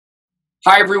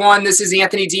Hi, everyone. This is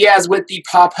Anthony Diaz with the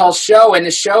Pop Health Show, and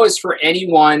the show is for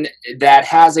anyone that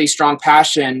has a strong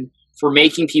passion for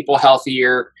making people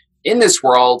healthier in this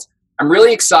world. I'm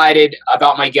really excited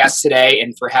about my guest today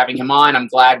and for having him on. I'm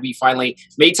glad we finally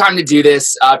made time to do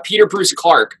this. Peter Bruce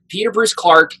Clark. Peter Bruce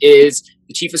Clark is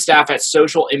the Chief of Staff at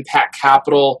Social Impact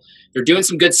Capital. They're doing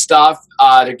some good stuff.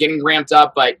 They're getting ramped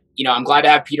up, but I'm glad to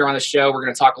have Peter on the show. We're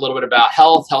going to talk a little bit about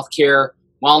health, healthcare,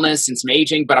 wellness, and some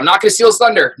aging, but I'm not going to steal his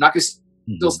thunder.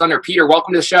 Peter,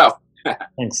 welcome to the show.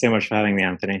 Thanks so much for having me,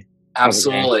 Anthony.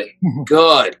 Absolutely.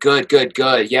 Good.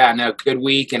 Yeah, no, good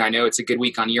week. And I know it's a good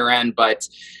week on your end, but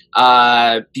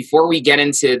before we get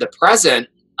into the present,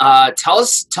 tell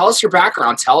us your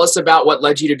background. Tell us about what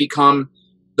led you to become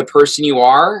the person you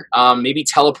are. Maybe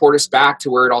teleport us back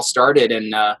to where it all started.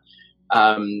 And,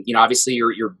 obviously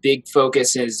your big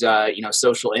focus is,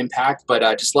 social impact,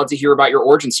 but just love to hear about your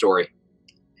origin story.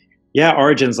 Yeah,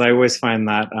 origins. I always find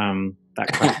that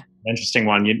quite an interesting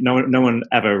one. No one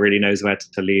ever really knows where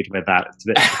to lead with that. It's a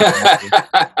bit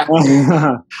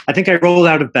I think I rolled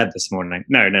out of bed this morning.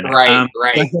 No. Right.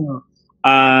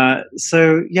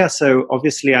 So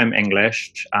obviously I'm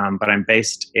English, but I'm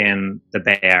based in the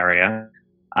Bay Area.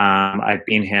 I've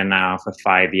been here now for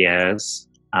 5 years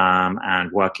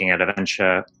and working at a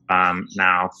venture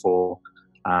now for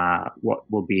what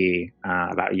will be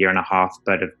about a year and a half,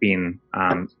 but have been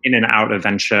in and out of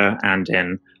venture and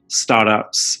in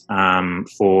startups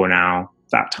for now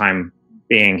that time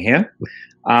being here.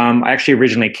 I actually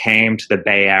originally came to the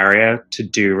Bay Area to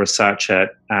do research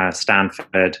at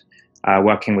Stanford,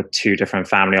 working with two different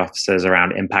family offices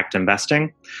around impact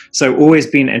investing. So always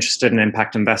been interested in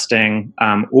impact investing,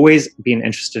 always been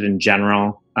interested in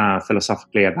general,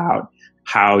 philosophically about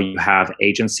how you have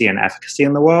agency and efficacy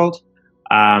in the world.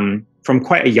 From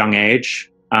quite a young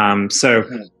age.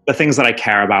 The things that I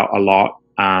care about a lot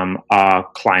are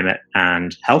climate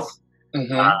and health,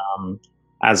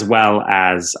 as well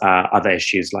as other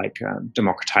issues like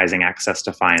democratizing access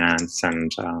to finance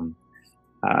and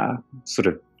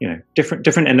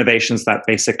different innovations that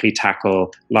basically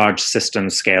tackle large system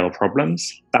scale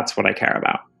problems. That's what I care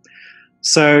about.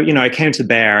 So, I came to the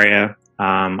Bay Area.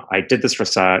 I did this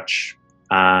research.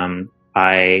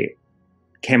 I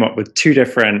came up with two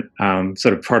different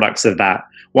sort of products of that.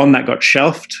 One that got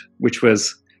shelved, which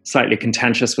was slightly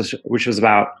contentious, which was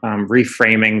about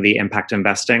reframing the impact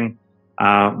investing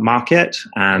market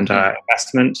and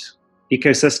investment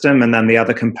ecosystem. And then the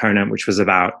other component, which was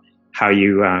about how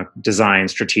you design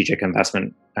strategic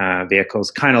investment vehicles,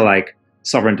 kind of like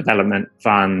sovereign development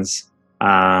funds,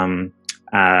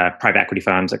 private equity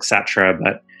firms, etc.,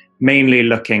 but mainly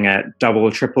looking at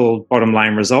double, triple bottom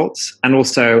line results and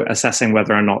also assessing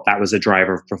whether or not that was a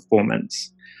driver of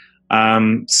performance.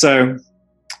 So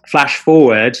flash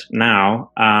forward now,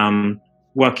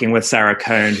 working with Sarah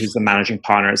Cohn, who's the managing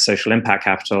partner at Social Impact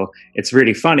Capital. It's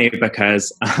really funny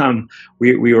because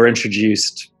we were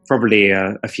introduced probably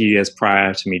a few years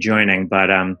prior to me joining,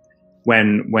 but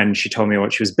when she told me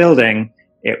what she was building,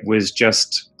 it was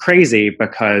just crazy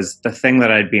because the thing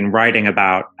that I'd been writing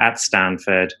about at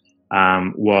Stanford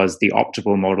was the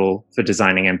optimal model for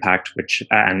designing impact, for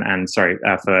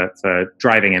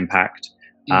driving impact,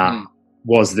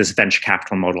 was this venture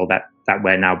capital model that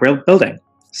we're now building.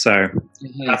 So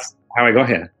that's how I got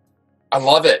here. I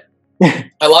love it.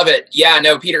 Yeah,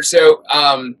 no, Peter. So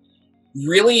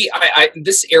really,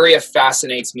 this area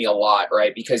fascinates me a lot,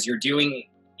 right? Because you can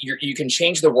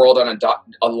change the world on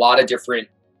a lot of different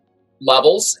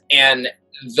levels, and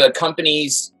the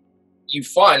companies you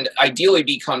fund ideally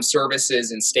become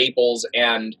services and staples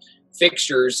and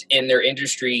fixtures in their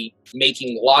industry,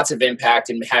 making lots of impact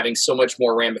and having so much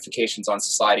more ramifications on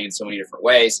society in so many different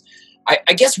ways.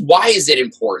 I guess, why is it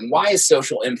important? Why is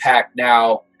social impact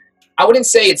now? I wouldn't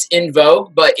say it's in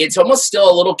vogue, but it's almost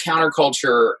still a little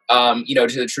counterculture, to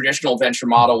the traditional venture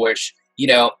model, which,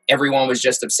 everyone was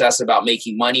just obsessed about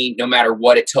making money no matter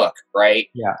what it took, right?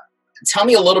 Yeah. Tell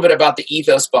me a little bit about the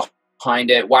ethos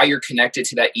behind it, why you're connected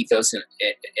to that ethos,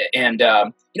 and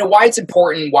why it's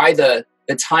important, why the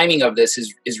timing of this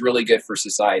is really good for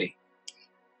society.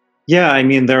 Yeah, I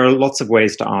mean, there are lots of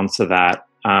ways to answer that.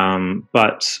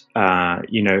 But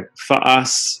for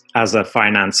us as a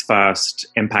finance first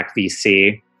impact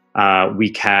VC,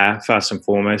 we care first and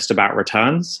foremost about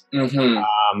returns.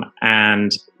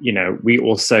 And, we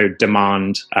also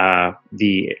demand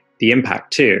the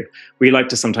impact too. We like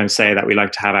to sometimes say that we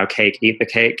like to have our cake, eat the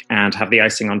cake, and have the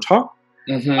icing on top.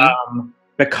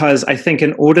 Because I think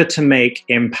in order to make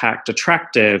impact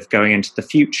attractive going into the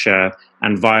future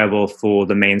and viable for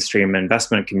the mainstream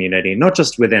investment community, not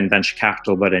just within venture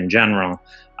capital, but in general,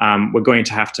 we're going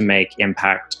to have to make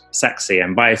impact sexy.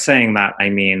 And by saying that, I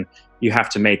mean you have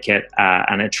to make it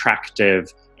an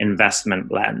attractive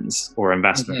investment lens or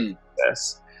investment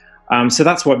thesis. So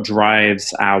that's what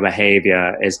drives our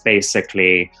behavior, is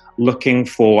basically looking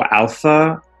for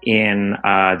alpha in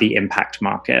the impact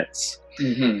markets.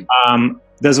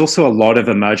 There's also a lot of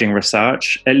emerging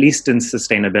research, at least in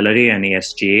sustainability and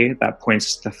ESG, that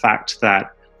points to the fact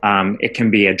that it can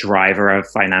be a driver of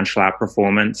financial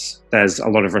outperformance. There's a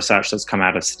lot of research that's come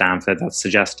out of Stanford that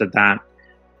suggested that.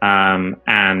 I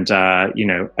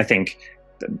think,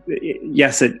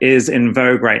 yes, it is in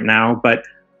vogue right now, but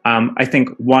I think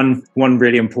one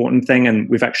really important thing, and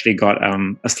we've actually got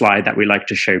a slide that we like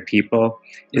to show people,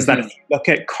 is that if you look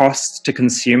at costs to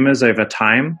consumers over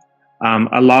time,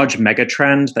 a large mega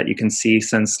trend that you can see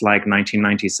since like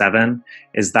 1997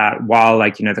 is that while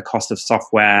the cost of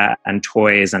software and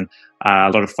toys and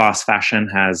a lot of fast fashion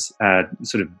has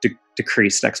sort of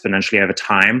decreased exponentially over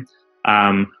time,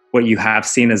 what you have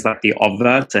seen is that the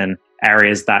obverse in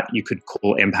areas that you could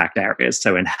call impact areas,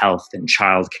 so in health, in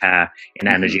childcare, in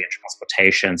energy and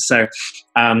transportation. So,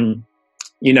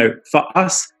 for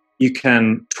us, you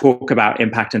can talk about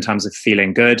impact in terms of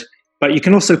feeling good, but you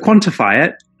can also quantify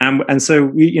it. And so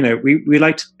we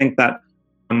like to think that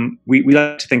we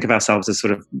like to think of ourselves as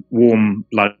sort of warm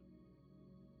blood.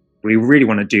 We really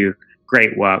want to do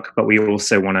great work, but we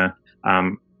also want to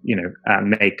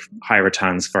make high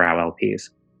returns for our LPs.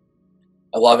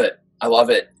 I love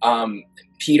it.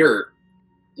 Peter,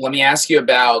 let me ask you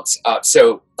about,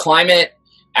 so climate,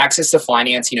 access to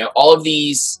finance, all of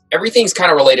these, everything's kind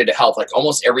of related to health. Like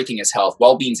almost everything is health.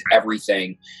 Well-being's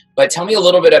everything. But tell me a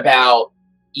little bit about,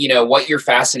 what you're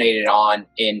fascinated on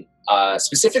in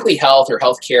specifically health or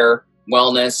healthcare,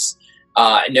 wellness.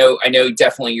 I know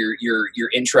definitely your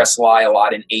interests lie a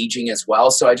lot in aging as well.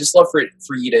 So I just love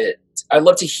I'd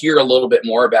love to hear a little bit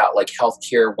more about like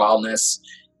healthcare, wellness,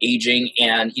 aging,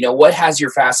 and what has your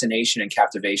fascination and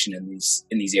captivation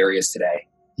in these areas today?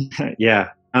 Yeah.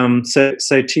 So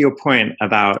to your point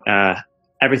about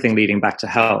everything leading back to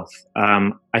health,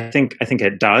 I think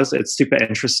it does. It's super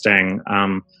interesting.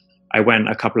 I went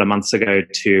a couple of months ago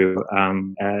to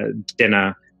a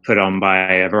dinner put on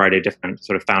by a variety of different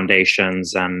sort of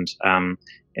foundations and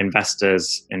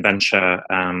investors in venture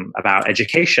about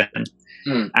education.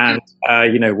 And,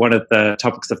 one of the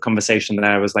topics of conversation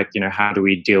there was like, how do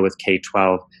we deal with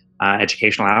K-12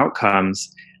 educational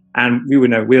outcomes? And we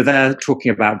were there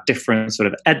talking about different sort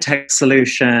of edtech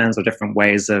solutions or different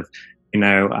ways of,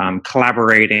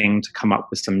 collaborating to come up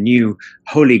with some new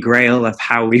holy grail of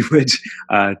how we would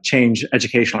change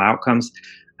educational outcomes.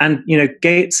 And,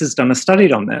 Gates has done a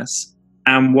study on this.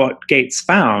 And what Gates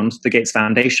found, the Gates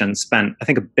Foundation spent, I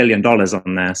think, $1 billion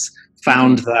on this,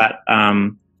 found that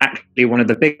actually one of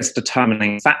the biggest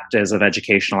determining factors of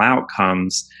educational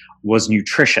outcomes was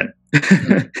nutrition.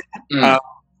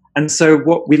 And so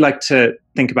what we like to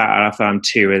think about at our firm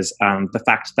too is the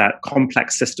fact that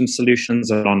complex system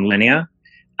solutions are non-linear.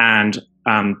 And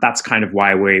that's kind of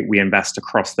why we invest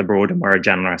across the board and we're a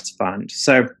generalist fund.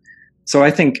 So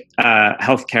I think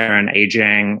healthcare and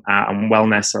aging and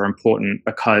wellness are important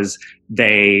because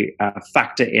they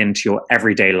factor into your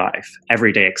everyday life,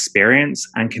 everyday experience,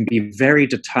 and can be very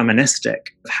deterministic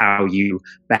of how you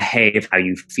behave, how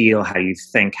you feel, how you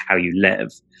think, how you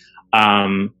live.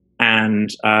 I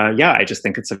just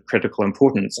think it's of critical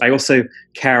importance. I also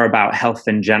care about health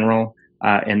in general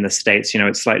in the States.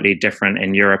 It's slightly different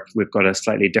in Europe. We've got a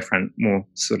slightly different, more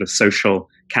sort of social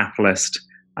capitalist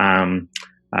arrangement.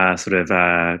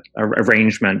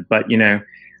 But,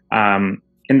 in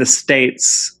the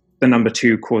States, the number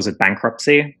 2 cause of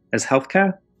bankruptcy is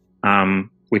healthcare,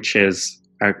 which is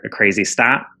a crazy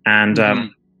stat. And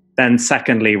then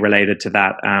secondly, related to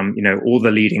that, all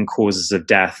the leading causes of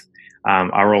death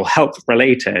are all health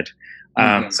related.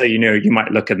 So, you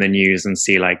might look in the news and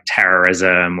see like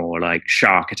terrorism or like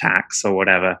shark attacks or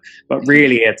whatever, but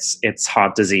really it's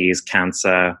heart disease,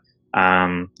 cancer,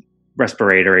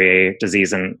 respiratory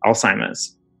disease, and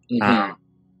Alzheimer's.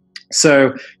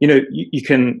 So, you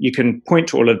can point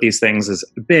to all of these things as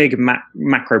a big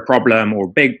macro problem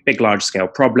or big large scale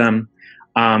problem.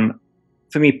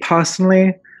 For me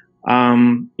personally,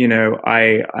 I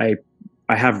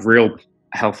have real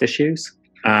health issues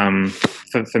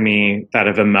for me that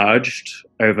have emerged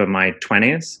over my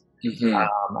 20s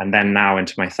and then now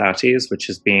into my 30s, which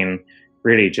has been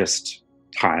really just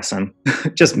tiresome,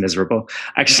 just miserable,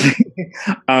 actually.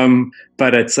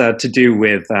 But it's to do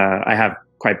with I have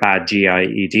quite bad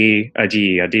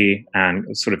GERD,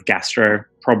 and sort of gastro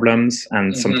problems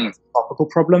and sometimes topical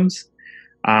problems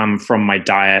from my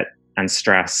diet and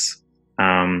stress.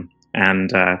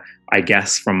 and I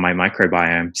guess from my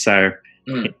microbiome. So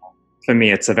for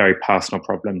me, it's a very personal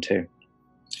problem too.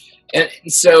 And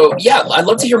so, yeah, I'd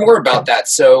love to hear more about that.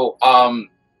 So,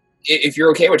 if you're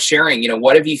okay with sharing,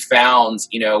 what have you found,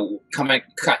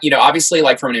 obviously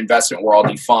like from an investment world,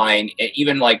 you find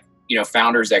even like,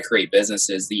 founders that create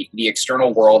businesses, the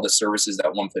external world, the services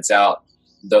that one puts out,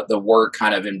 the work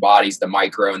kind of embodies the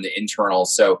micro and the internal.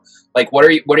 So like, what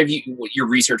have your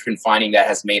research been finding that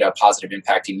has made a positive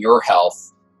impact in your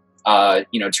health?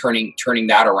 Turning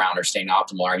that around or staying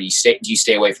optimal? Do you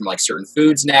stay away from like certain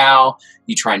foods now?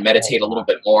 You try and meditate a little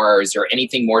bit more? Or is there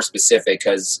anything more specific?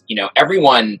 Because,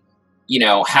 everyone,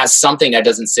 has something that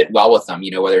doesn't sit well with them,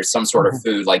 whether it's some sort of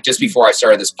food. Like just before I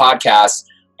started this podcast,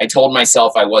 I told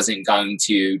myself I wasn't going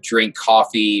to drink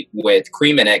coffee with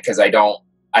cream in it because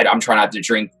I'm trying not to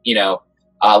drink,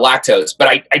 lactose, but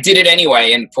I did it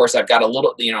anyway. And of course I've got a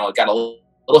little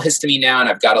little histamine now, and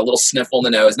I've got a little sniffle in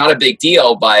the nose. Not a big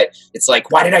deal, but it's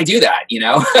like, why did I do that?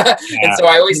 And so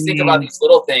I always think about these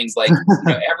little things, like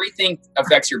everything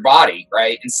affects your body,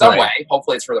 right? In some way.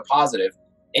 Hopefully it's for the positive.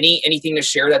 Anything to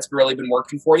share that's really been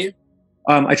working for you?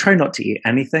 I try not to eat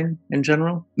anything in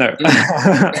general. No.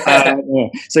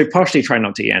 So partially try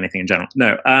not to eat anything in general.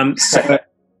 No.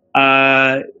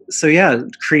 So yeah,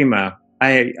 creamer.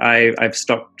 I've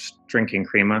stopped drinking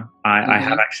creamer. I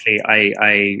have actually.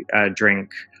 I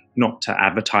drink, not to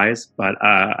advertise, but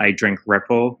I drink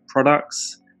Ripple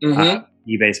products,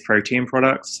 pea-based protein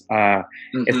products.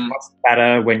 It's much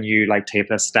better when you like take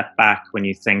a step back, when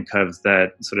you think of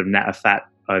the sort of net effect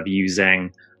of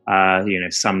using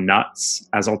some nuts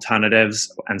as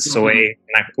alternatives, and soy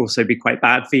can also be quite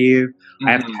bad for you.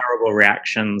 I have terrible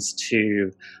reactions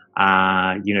to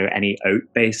any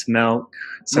oat-based milk.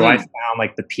 So I found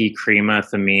like the pea creamer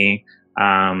for me,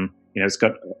 it's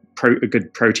got a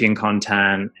good protein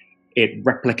content. It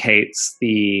replicates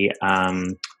the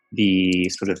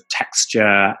sort of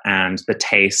texture and the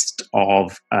taste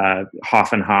of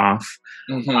half and half,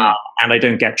 and I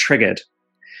don't get triggered.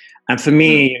 And for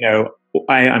me,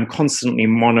 I'm constantly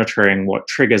monitoring what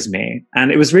triggers me,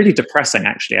 and it was really depressing.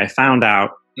 Actually, I found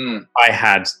out I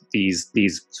had these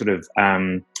sort of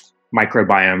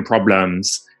microbiome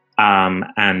problems,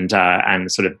 and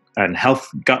sort of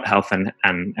gut health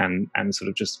and sort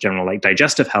of just general like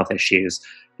digestive health issues,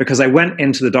 because I went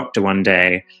into the doctor one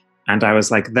day and I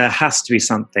was like, there has to be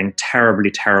something terribly,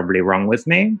 terribly wrong with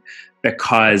me,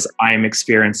 because I'm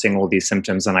experiencing all these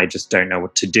symptoms and I just don't know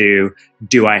what to do.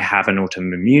 Do I have an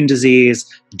autoimmune disease?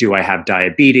 Do I have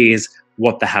diabetes?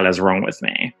 What the hell is wrong with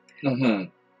me?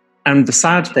 And the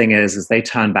sad thing is they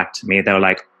turned back to me. They were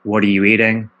like, what are you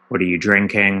eating? What are you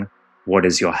drinking? What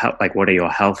is your health? Like, what are your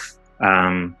health?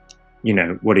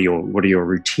 What are your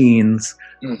routines?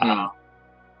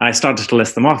 I started to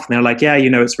list them off, and they're like, yeah,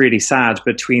 it's really sad.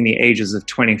 Between the ages of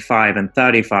 25 and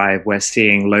 35, we're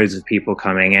seeing loads of people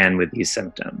coming in with these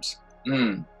symptoms.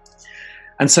 And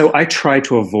so I try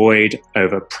to avoid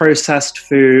over-processed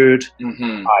food.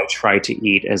 I try to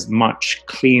eat as much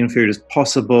clean food as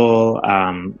possible,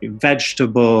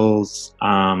 vegetables.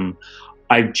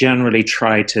 I generally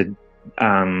try to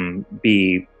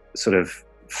be sort of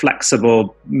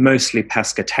flexible, mostly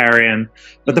pescatarian.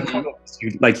 But the problem is,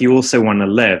 you also want to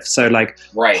live. So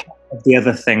the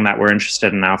other thing that we're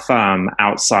interested in our firm,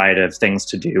 outside of things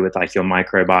to do with like your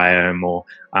microbiome or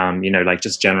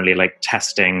just generally like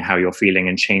testing how you're feeling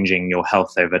and changing your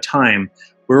health over time,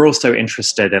 we're also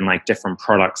interested in like different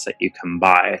products that you can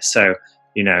buy. So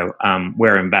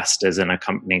we're investors in a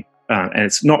company, and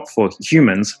it's not for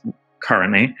humans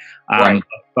currently,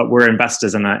 but we're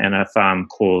investors in a firm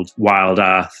called Wild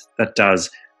Earth that does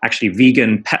actually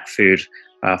vegan pet food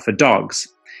for dogs.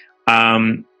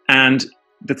 And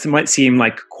that might seem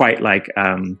like quite like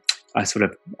a sort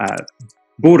of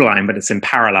borderline, but it's in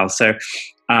parallel. So,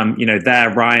 there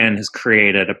Ryan has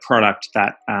created a product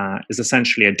that is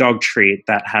essentially a dog treat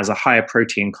that has a higher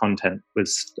protein content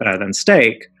than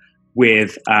steak,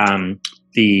 with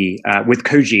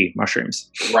koji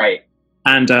mushrooms. Right.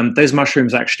 And those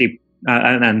mushrooms actually,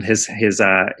 and his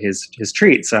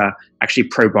treats are actually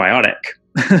probiotic.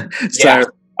 So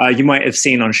you might have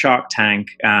seen on Shark Tank,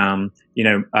 some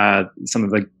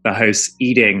of the hosts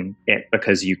eating it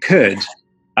because you could,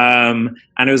 and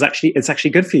it's actually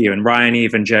good for you. And Ryan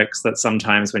even jokes that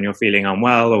sometimes when you're feeling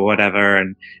unwell or whatever,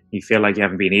 and you feel like you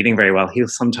haven't been eating very well, he'll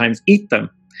sometimes eat them.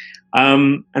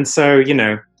 And so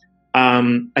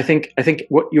I think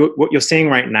what you're seeing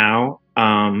right now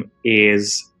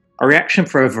is a reaction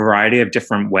for a variety of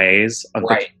different ways of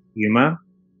the consumer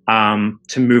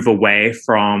to move away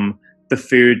from the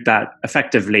food that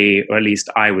effectively, or at least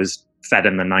I was fed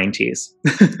in the 90s.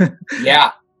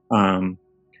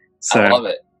 So I love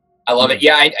it. I love it.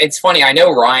 Yeah, it's funny. I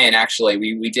know Ryan, actually.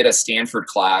 We did a Stanford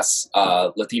class,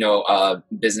 Latino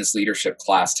business leadership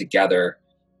class together.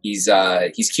 He's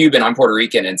Cuban. I'm Puerto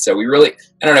Rican, and so we really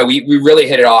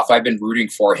hit it off. I've been rooting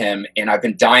for him, and I've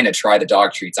been dying to try the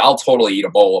dog treats. I'll totally eat a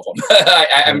bowl of them.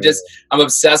 I'm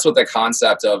obsessed with the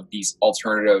concept of these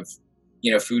alternative,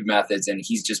 food methods, and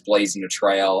he's just blazing a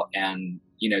trail and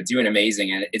doing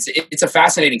amazing. And it's a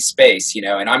fascinating space,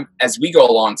 and as we go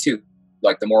along too,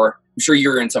 like the more, I'm sure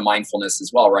you're into mindfulness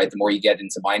as well, right? The more you get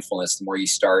into mindfulness, the more you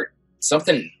start,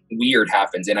 something weird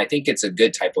happens. And I think it's a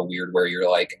good type of weird where you're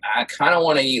like, I kind of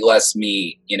want to eat less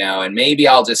meat, and maybe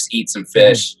I'll just eat some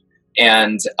fish.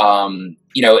 And,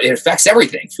 it affects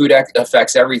everything. Food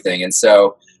affects everything. And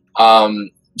so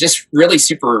just really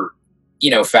super,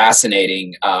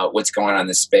 fascinating what's going on in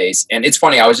this space. And it's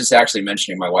funny, I was just actually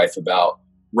mentioning my wife about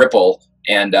Ripple.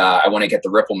 And I want to get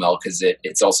the Ripple milk because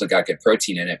it's also got good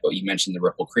protein in it. But you mentioned the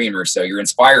Ripple creamer, so you're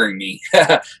inspiring me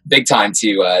big time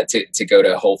to go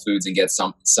to Whole Foods and get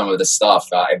some of the stuff.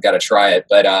 I've got to try it.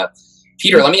 But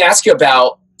Peter, let me ask you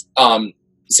about.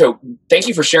 So thank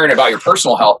you for sharing about your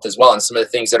personal health as well and some of the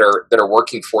things that are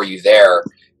working for you there.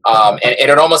 And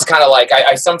it almost kind of like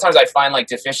I sometimes I find like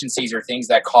deficiencies or things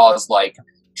that cause like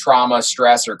trauma,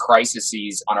 stress, or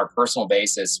crises on a personal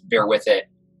basis. Bear with it.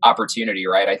 Opportunity,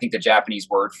 right? I think the Japanese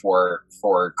word for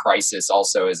crisis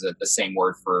also is the same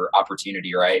word for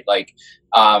opportunity, right? Like,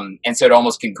 and so it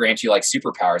almost can grant you like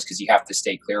superpowers because you have to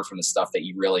stay clear from the stuff that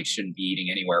you really shouldn't be eating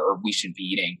anywhere, or we shouldn't be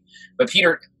eating. But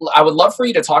Peter, I would love for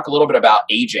you to talk a little bit about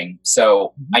aging.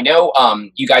 So I know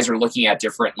you guys are looking at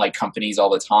different like companies all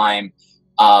the time.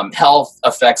 Health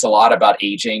affects a lot about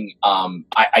aging.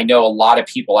 I know a lot of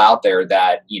people out there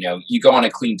that, you go on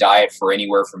a clean diet for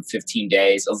anywhere from 15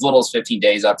 days, as little as 15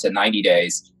 days up to 90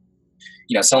 days.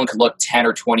 Someone could look 10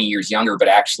 or 20 years younger, but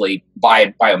actually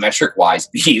biometric wise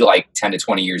be like 10 to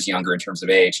 20 years younger in terms of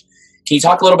age. Can you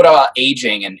talk a little bit about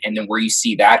aging and then where you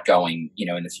see that going,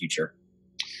 in the future?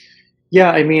 Yeah,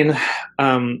 I mean,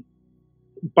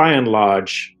 by and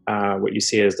large, what you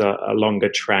see is a longer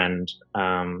trend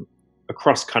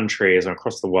across countries and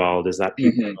across the world is that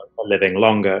people are living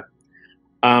longer.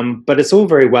 But it's all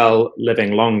very well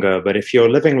living longer. But if you're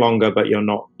living longer, but you're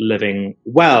not living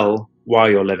well while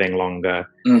you're living longer,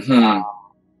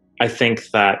 I think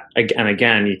that, and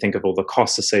again, you think of all the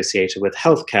costs associated with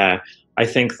healthcare, I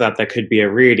think that there could be a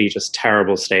really just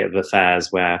terrible state of affairs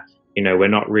where, we're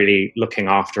not really looking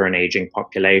after an aging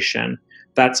population.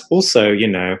 That's also,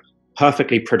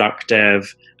 perfectly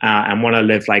productive and want to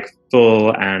live like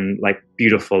full and like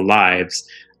beautiful lives.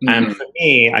 And for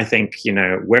me, I think,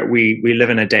 where we live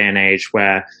in a day and age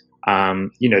where,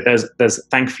 there's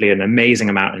thankfully an amazing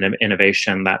amount of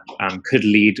innovation that could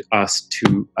lead us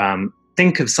to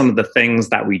think of some of the things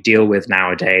that we deal with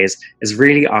nowadays as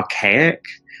really archaic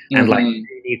and like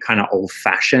really kind of old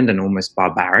fashioned and almost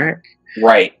barbaric.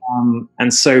 Right.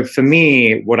 And so for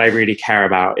me, what I really care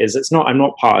about is I'm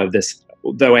not part of this,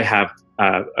 though I have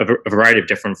a variety of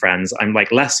different friends. I'm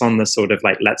like less on the sort of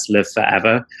like let's live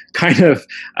forever kind of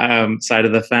side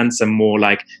of the fence, and more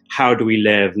like how do we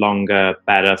live longer,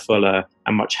 better, fuller,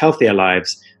 and much healthier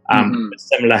lives, with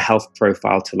similar health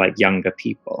profile to like younger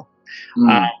people.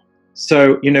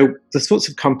 So, the sorts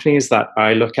of companies that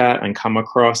I look at and come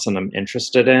across and I'm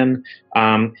interested in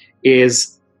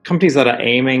is companies that are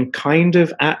aiming kind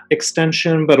of at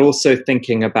extension, but also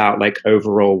thinking about like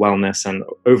overall wellness and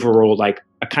overall like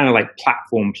a kind of like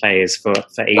platform plays for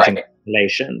aging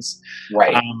populations.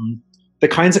 Right. The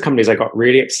kinds of companies I got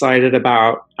really excited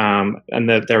about, and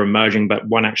they're emerging, but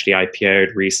one actually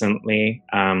IPO'd recently.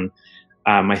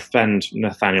 My friend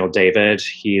Nathaniel David,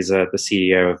 he's the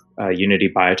CEO of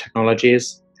Unity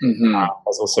Biotechnologies.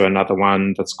 There's also another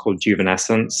one that's called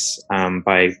Juvenescence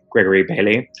by Gregory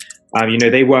Bailey.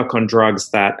 They work on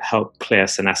drugs that help clear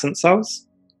senescent cells.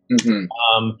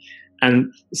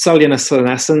 And cellular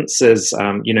senescence is,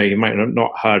 you might have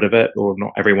not heard of it, or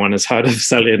not everyone has heard of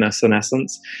cellular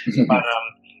senescence, but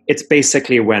it's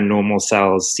basically when normal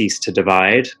cells cease to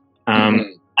divide.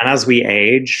 And as we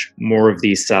age, more of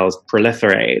these cells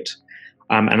proliferate.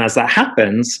 And as that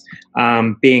happens,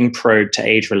 being prone to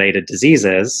age-related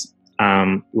diseases,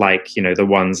 like, the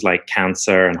ones like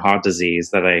cancer and heart disease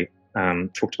that I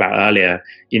talked about earlier,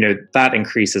 that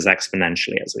increases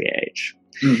exponentially as we age.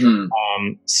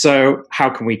 So how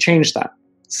can we change that?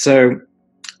 So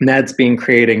Ned's been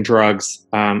creating drugs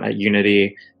at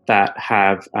Unity that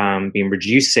have been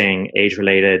reducing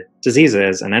age-related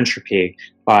diseases and entropy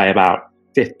by about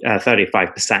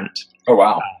 35%. Oh,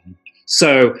 wow.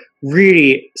 So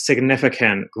really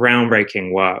significant,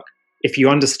 groundbreaking work. If you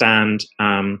understand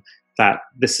that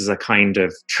this is a kind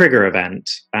of trigger event,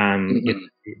 Mm-hmm.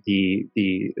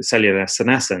 the cellular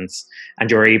senescence, and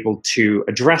you're able to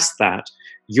address that,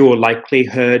 your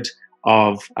likelihood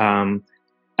of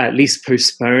at least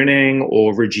postponing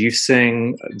or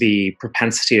reducing the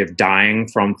propensity of dying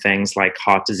from things like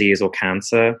heart disease or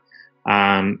cancer,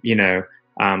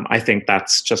 I think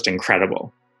that's just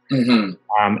incredible.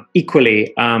 Mm-hmm.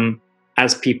 Equally,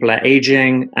 as people are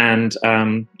aging, and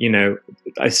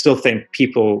I still think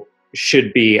people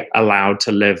should be allowed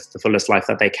to live the fullest life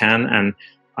that they can. And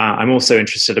I'm also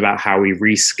interested about how we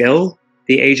reskill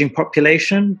the aging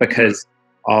population because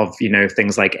of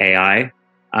things like AI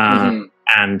and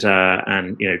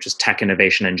just tech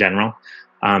innovation in general,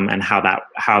 and how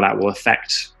that will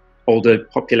affect older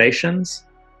populations.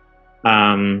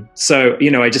 So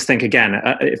I just think, again,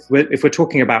 if we're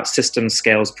talking about system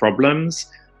scales problems,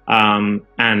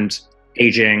 and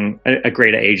aging, a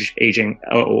greater aging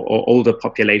or older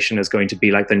population is going to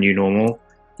be like the new normal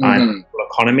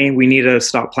economy, we need to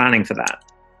start planning for that.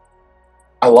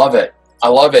 I love it,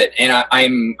 and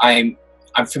I'm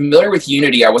familiar with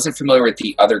Unity. I wasn't familiar with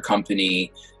the other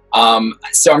company,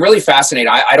 so I'm really fascinated.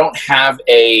 I don't have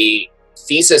a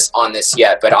thesis on this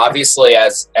yet, but obviously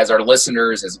as our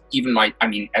listeners, as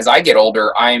I get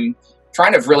older, I'm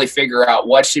trying to really figure out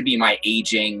what should be my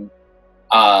aging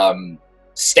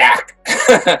stack.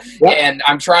 And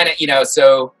I'm trying to,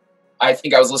 so I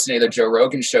think I was listening to the Joe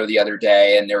Rogan show the other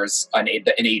day, and there was an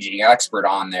aging expert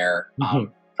on there.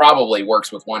 Probably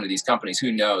works with one of these companies,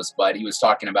 who knows, but he was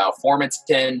talking about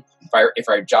Formatin, if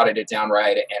I jotted it down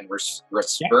right, and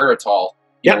resveratrol,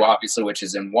 obviously, which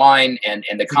is in wine, and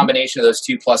the combination of those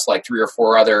two plus like 3 or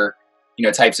 4 other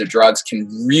types of drugs can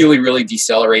really, really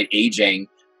decelerate aging.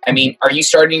 I mean, are you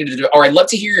starting to do, or I'd love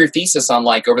to hear your thesis on,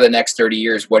 like, over the next 30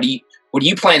 years, what do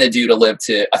you plan to do to live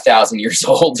to 1,000 years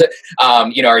old? Are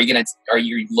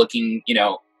you looking,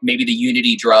 maybe the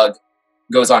Unity drug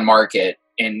goes on market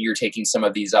and you're taking some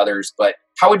of these others, but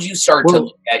how would you start to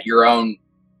look at your own,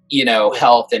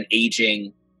 health and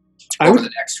aging over the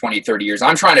next 20, 30 years?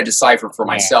 I'm trying to decipher for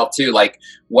myself too, like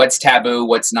what's taboo,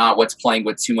 what's not, what's playing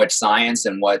with too much science,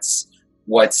 and what's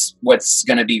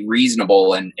going to be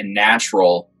reasonable and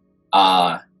natural.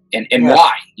 And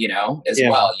why, well,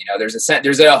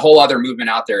 there's a whole other movement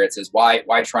out there. It says, why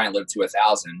try and live to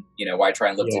 1,000? Why try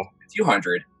and live to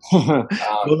 200? Well,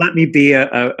 let me be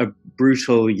a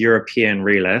brutal European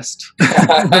realist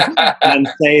and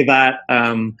say that,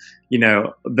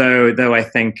 though I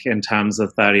think in terms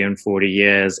of 30 and 40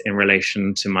 years in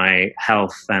relation to my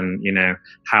health and,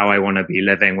 how I want to be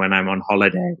living when I'm on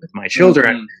holiday with my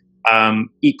children,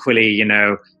 equally, in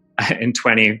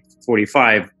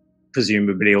 2045,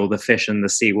 presumably all the fish in the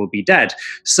sea will be dead.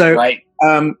 So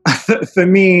for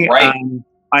me,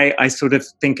 I sort of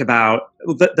think about,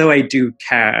 though I do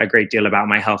care a great deal about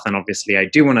my health, and obviously I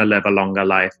do want to live a longer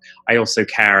life, I also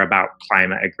care about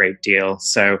climate a great deal.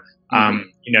 So,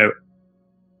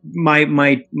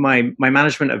 my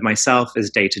management of myself is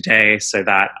day to day, so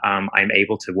that I'm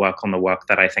able to work on the work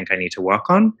that I think I need to work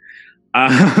on.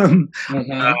 And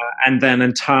then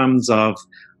in terms of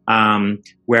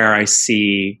where I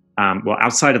see,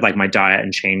 outside of like my diet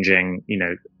and changing,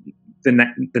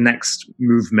 the next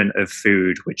movement of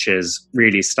food, which is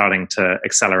really starting to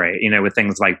accelerate, with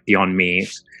things like Beyond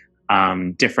Meat,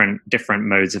 different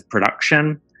modes of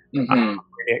production, I'm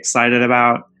really excited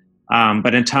about.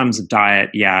 But in terms of diet,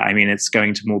 it's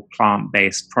going to more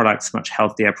plant-based products, much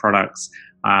healthier products,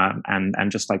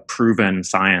 and just like proven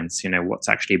science, what's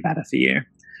actually better for you.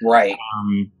 Right.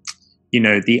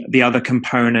 The other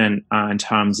component in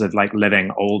terms of like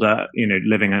living older,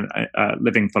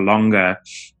 living for longer.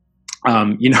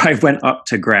 I went up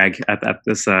to Greg at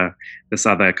this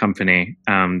other company,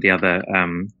 the other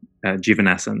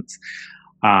Juvenescence.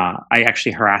 I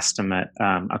actually harassed him at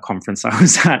a conference I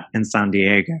was at in San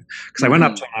Diego, because I went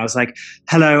up to him. I was like,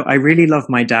 "Hello, I really love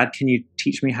my dad. Can you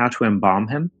teach me how to embalm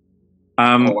him?"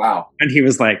 Oh, wow. And he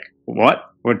was like, "What?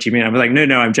 What do you mean?" I was like,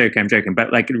 No, I'm joking.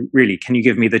 But like, really, can you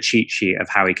give me the cheat sheet of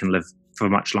how he can live for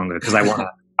much longer? Because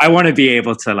I want to be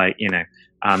able to, like,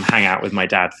 hang out with my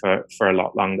dad for a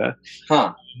lot longer.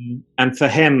 And for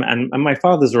him, and my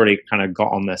father's already kind of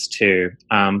got on this too.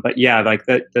 But like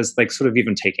there's like sort of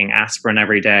even taking aspirin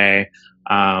every day.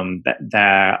 That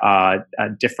there are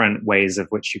different ways of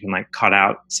which you can like cut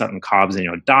out certain carbs in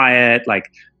your diet.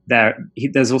 Like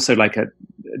there's also like a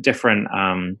different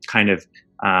kind of,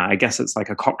 I guess it's like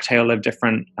a cocktail of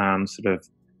different sort of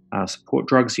support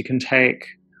drugs you can take.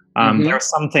 There are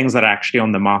some things that are actually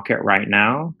on the market right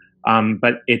now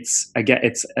but it's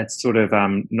sort of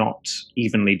not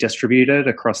evenly distributed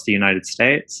across the United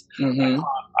States. Mm-hmm.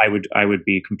 I would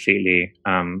be completely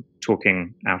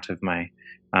talking out of my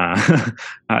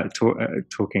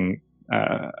talking.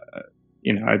 I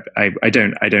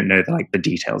don't know the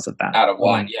details of that. Out of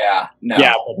line, yeah, no,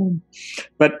 yeah,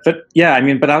 but yeah, I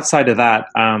mean, but outside of that,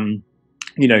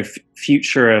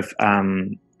 future of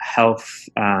health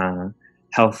and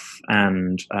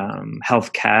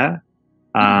healthcare.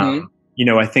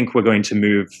 I think we're going to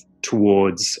move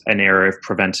towards an era of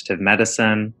preventative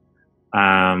medicine.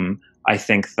 I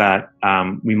think that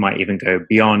we might even go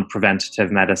beyond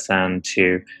preventative medicine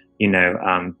to,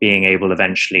 being able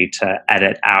eventually to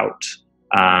edit out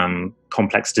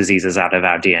complex diseases out of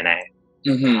our DNA.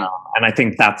 And I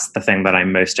think that's the thing that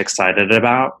I'm most excited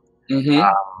about.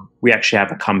 We actually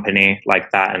have a company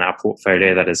like that in our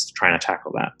portfolio that is trying to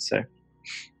tackle that. So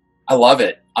I love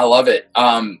it.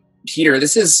 Peter,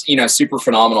 this is, super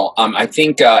phenomenal. I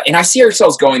think, and I see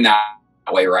ourselves going that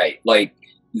way, right? Like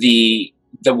the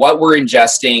what we're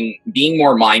ingesting, being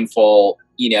more mindful,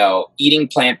 eating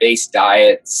plant-based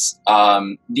diets.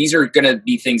 These are going to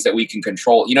be things that we can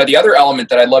control. The other element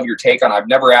that I'd love your take on, I've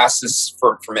never asked this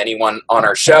from anyone on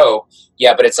our show.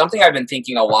 Yeah, but it's something I've been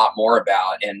thinking a lot more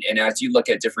about. And as you look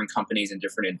at different companies and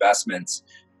different investments,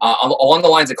 along the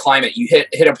lines of climate, you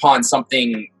hit upon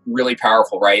something really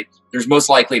powerful, right? There's most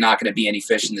likely not going to be any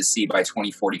fish in the sea by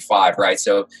 2045, right?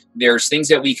 So there's things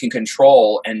that we can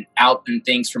control, and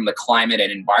things from the climate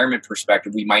and environment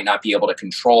perspective we might not be able to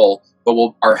control, but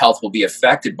our health will be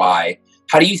affected by.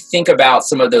 How do you think about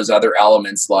some of those other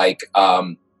elements, like,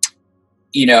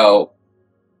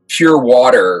 pure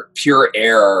water, pure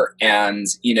air, and,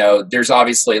 there's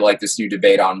obviously like this new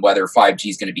debate on whether 5G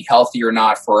is going to be healthy or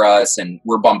not for us, and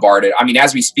we're bombarded. I mean,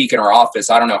 as we speak in our office,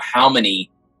 I don't know how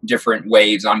many different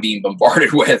waves I'm being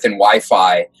bombarded with and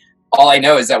Wi-Fi. All I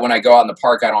know is that when I go out in the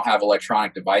park, I don't have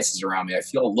electronic devices around me. I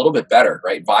feel a little bit better,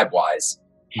 right, vibe-wise.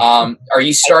 Are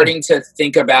you starting to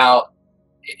think about,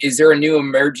 is there a new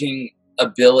emerging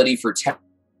ability for tech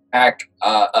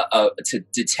to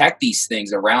detect these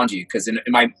things around you? Because in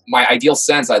my ideal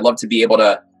sense, I'd love to be able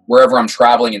to, wherever I'm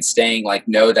traveling and staying, like,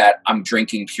 know that I'm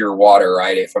drinking pure water,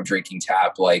 right? If I'm drinking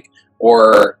tap,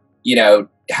 or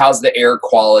how's the air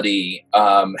quality?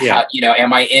 Am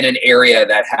I in an area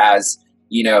that has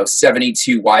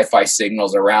 72 Wi-Fi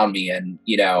signals around me? And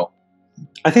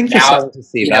I think you're starting to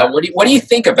see that. What do you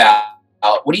think about?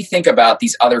 What do you think about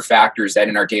these other factors that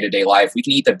in our day-to-day life, we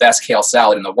can eat the best kale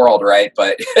salad in the world, right?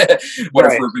 But what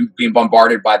if we're being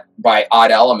bombarded by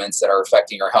odd elements that are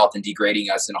affecting our health and degrading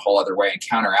us in a whole other way and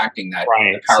counteracting that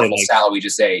powerful salad we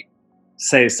just ate?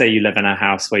 Say you live in a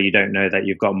house where you don't know that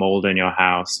you've got mold in your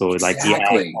house, or air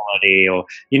quality, or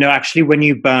actually when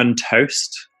you burn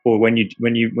toast, or when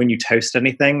you toast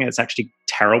anything, it's actually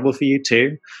terrible for you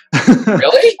too.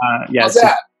 Really? Yeah. How's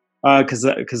that? Because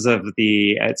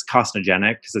it's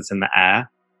carcinogenic because it's in the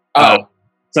air.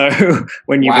 So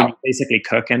when you basically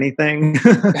cook anything,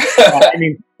 I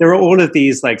mean, there are all of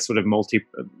these sort of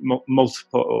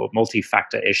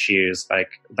multi-factor issues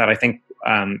that I think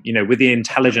with the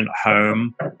intelligent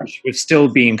home, which we've still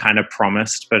been kind of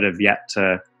promised, but have yet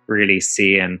to really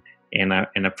see in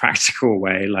a practical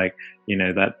way.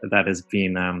 That has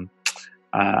been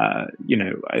I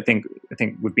think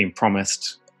we've been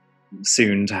promised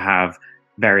soon to have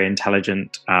very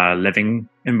intelligent living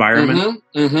environment.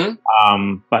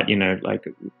 But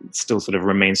it still sort of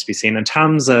remains to be seen in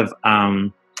terms of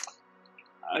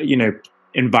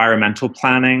environmental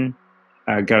planning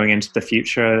going into the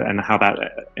future, and how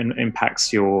that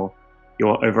impacts your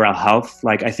overall health.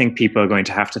 I think people are going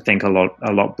to have to think a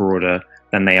lot broader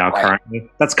than they are currently.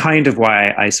 That's kind of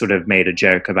why I sort of made a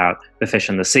joke about the fish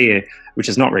in the sea, which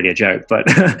is not really a joke, but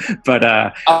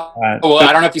I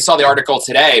don't know if you saw the article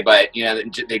today, but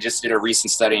they just did a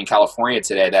recent study in California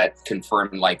today that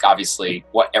confirmed, obviously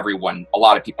what a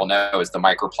lot of people know is the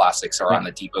microplastics are on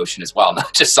the deep ocean as well,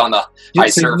 not just on the high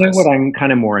surface. What I'm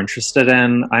kind of more interested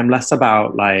in, I'm less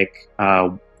about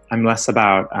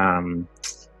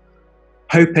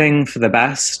hoping for the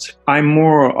best. I'm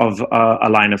more of a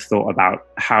line of thought about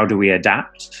how do we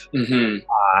adapt,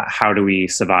 how do we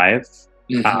survive,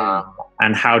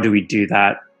 and how do we do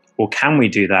that, or can we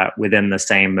do that within the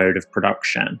same mode of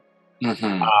production?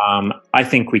 I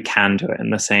think we can do it in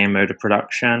the same mode of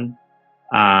production,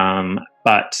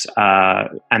 but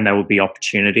there will be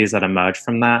opportunities that emerge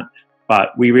from that.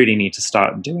 But we really need to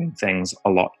start doing things a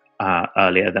lot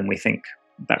earlier than we think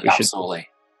that we should.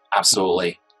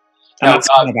 Absolutely. And that's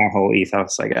kind of our whole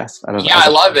ethos, I guess. I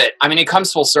love it. I mean, it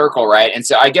comes full circle, right? And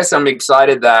so I guess I'm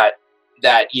excited that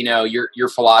your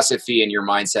philosophy and your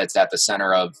mindset's at the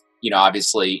center of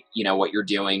obviously, what you're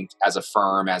doing as a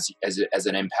firm, as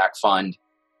an impact fund,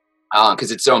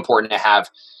 because it's so important to have,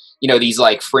 these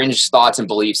like fringe thoughts and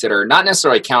beliefs that are not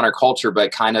necessarily counterculture,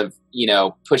 but kind of,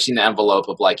 pushing the envelope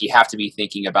of like, you have to be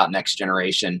thinking about next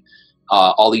generation,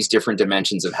 all these different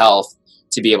dimensions of health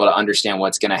to be able to understand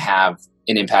what's going to have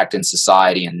an impact in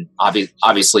society. And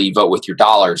obviously you vote with your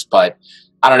dollars, but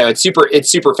I don't know. It's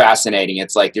super fascinating.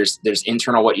 It's like there's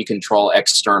internal, what you control,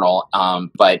 external.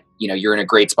 But you're in a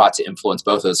great spot to influence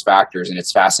both those factors, and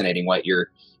it's fascinating what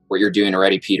you're doing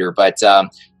already, Peter. But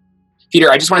Peter,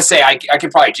 I just want to say I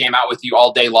could probably jam out with you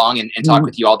all day long and talk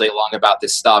with you all day long about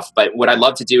this stuff. But what I'd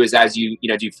love to do is, as you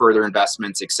do further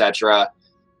investments, etc.,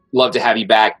 love to have you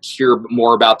back, hear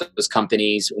more about those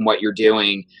companies and what you're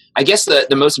doing. I guess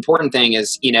the most important thing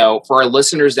is, for our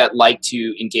listeners that like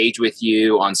to engage with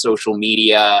you on social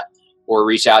media or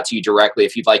reach out to you directly,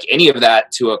 if you'd like any of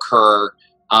that to occur,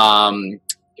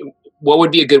 what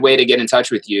would be a good way to get in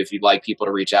touch with you if you'd like people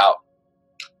to reach out?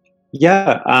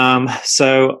 Yeah.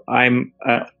 So I'm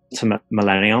a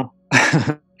millennial.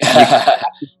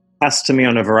 Pass to me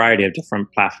on a variety of different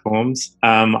platforms.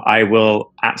 I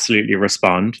will absolutely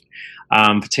respond,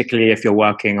 particularly if you're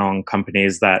working on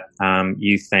companies that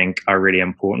you think are really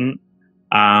important.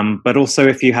 But also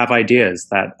if you have ideas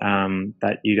that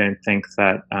that you don't think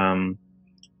that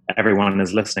everyone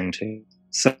is listening to.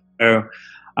 So,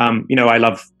 I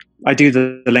do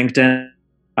the LinkedIn,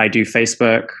 I do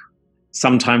Facebook.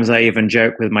 Sometimes I even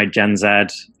joke with my Gen Z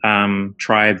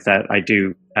tribe that I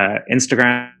do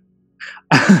Instagram.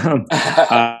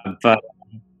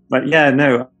 But yeah,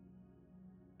 no,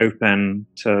 open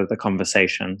to the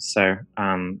conversation. So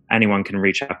anyone can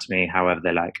reach out to me however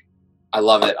they like. I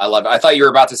love it. I thought you were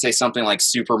about to say something like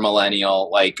super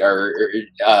millennial, like you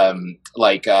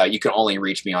can only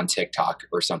reach me on TikTok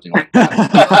or something like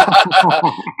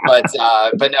that.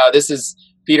 but no, this is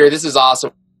Peter. This is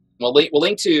awesome. We'll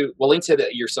link to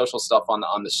your social stuff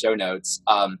on the show notes.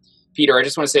 Peter, I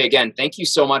just want to say again, thank you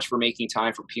so much for making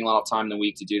time, for peeling out time in the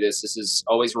week to do this. This is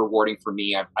always rewarding for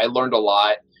me. I learned a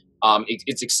lot.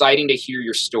 It's exciting to hear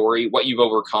your story, what you've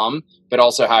overcome, but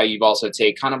also how you've also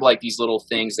take kind of like these little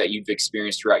things that you've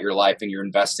experienced throughout your life and you're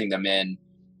investing them in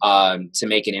to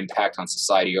make an impact on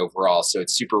society overall. So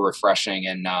it's super refreshing.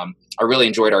 And I really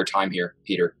enjoyed our time here,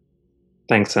 Peter.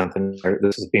 Thanks, Anthony.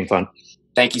 This has been fun.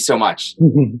 Thank you so much.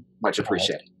 Much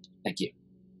appreciated. Thank you.